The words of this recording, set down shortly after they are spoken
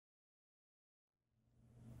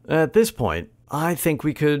At this point, I think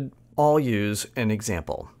we could all use an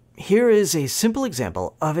example. Here is a simple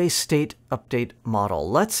example of a state update model.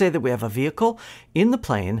 Let's say that we have a vehicle in the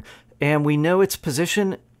plane and we know its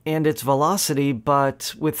position and its velocity,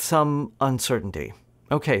 but with some uncertainty.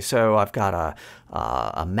 Okay, so I've got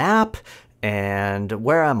a map, and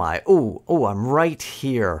where am I? Oh, I'm right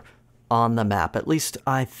here on the map. At least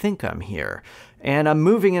I think I'm here. And I'm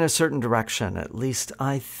moving in a certain direction. At least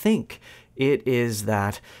I think it is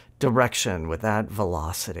that direction with that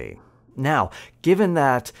velocity. Now, given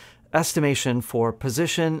that estimation for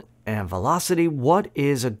position and velocity, what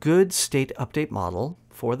is a good state update model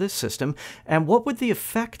for this system, and what would the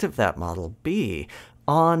effect of that model be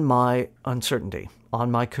on my uncertainty,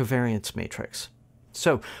 on my covariance matrix?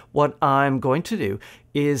 So what I'm going to do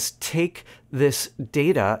is take this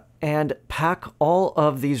data and pack all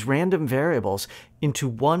of these random variables into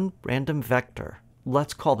one random vector.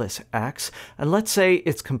 Let's call this x, and let's say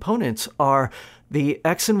its components are the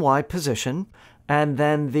x and y position, and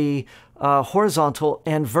then the horizontal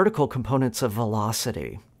and vertical components of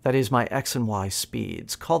velocity. That is my x and y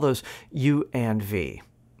speeds. Call those u and v.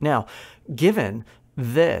 Now, given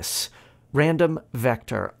this random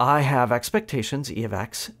vector, I have expectations e of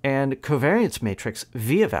x and covariance matrix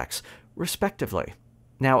v of x, respectively.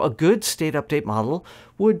 Now, a good state update model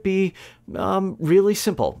would be really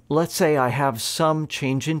simple. Let's say I have some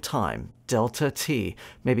change in time, delta t,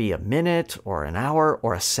 maybe a minute or an hour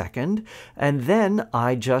or a second, and then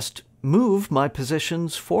I just move my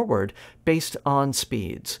positions forward based on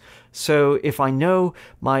speeds. So if I know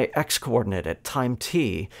my x-coordinate at time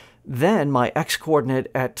t, then my x-coordinate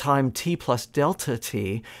at time t plus delta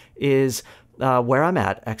t is where I'm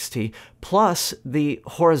at, xt, plus the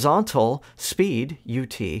horizontal speed,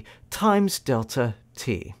 ut, times delta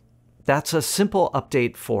t. That's a simple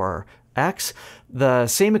update for x. The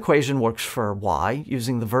same equation works for y,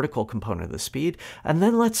 using the vertical component of the speed. And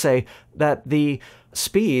then let's say that the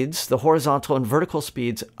speeds, the horizontal and vertical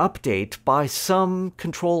speeds, update by some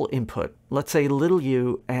control input, let's say little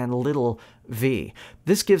u and little v.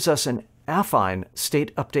 This gives us an affine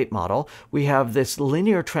state update model. We have this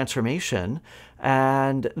linear transformation,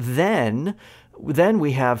 and then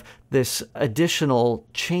we have this additional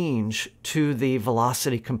change to the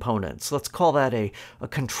velocity components. Let's call that a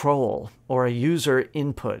control or a user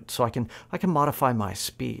input, so I can modify my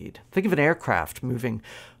speed. Think of an aircraft moving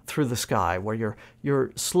through the sky where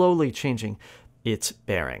you're slowly changing its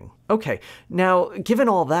bearing. Okay, now given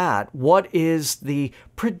all that, what is the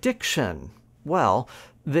prediction? Well,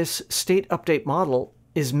 this state update model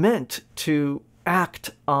is meant to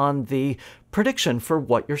act on the prediction for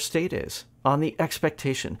what your state is, on the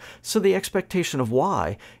expectation. So the expectation of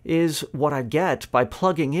y is what I get by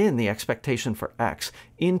plugging in the expectation for x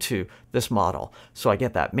into this model. So I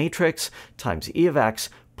get that matrix times e of x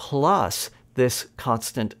plus this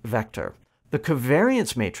constant vector. The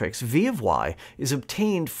covariance matrix v of y is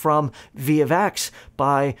obtained from v of x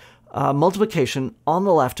by multiplication on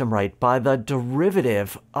the left and right by the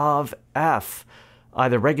derivative of f,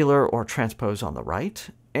 either regular or transpose on the right.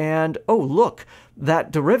 And oh, look,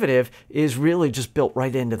 that derivative is really just built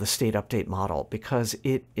right into the state update model because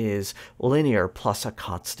it is linear plus a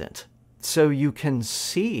constant. So you can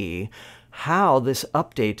see how this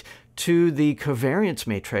update to the covariance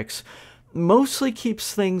matrix mostly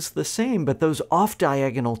keeps things the same, but those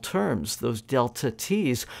off-diagonal terms, those delta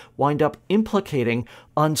t's, wind up implicating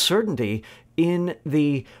uncertainty in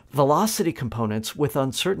the velocity components with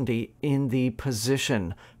uncertainty in the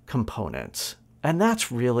position components. And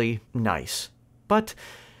that's really nice. But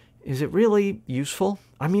is it really useful?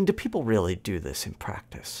 I mean, do people really do this in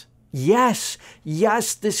practice? Yes,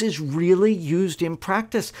 this is really used in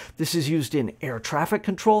practice. This is used in air traffic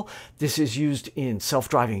control. This is used in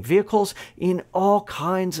self-driving vehicles, in all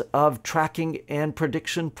kinds of tracking and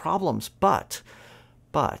prediction problems. But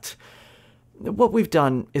what we've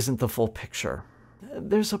done isn't the full picture.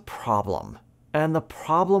 There's a problem. And the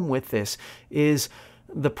problem with this is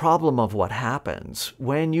the problem of what happens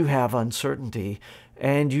when you have uncertainty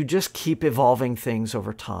and you just keep evolving things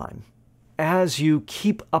over time. As you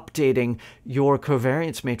keep updating your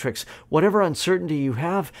covariance matrix, whatever uncertainty you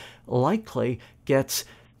have likely gets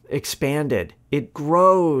expanded. It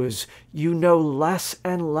grows. You know less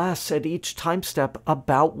and less at each time step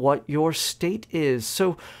about what your state is.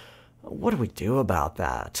 So what do we do about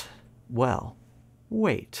that? Well,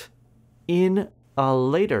 wait. In a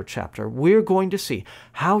later chapter, we're going to see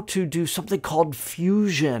how to do something called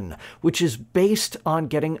fusion, which is based on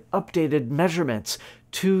getting updated measurements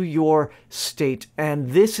to your state.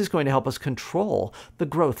 And this is going to help us control the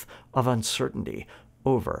growth of uncertainty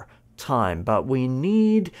over time, but we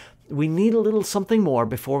need a little something more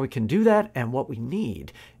before we can do that, and what we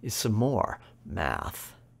need is some more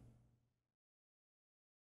math.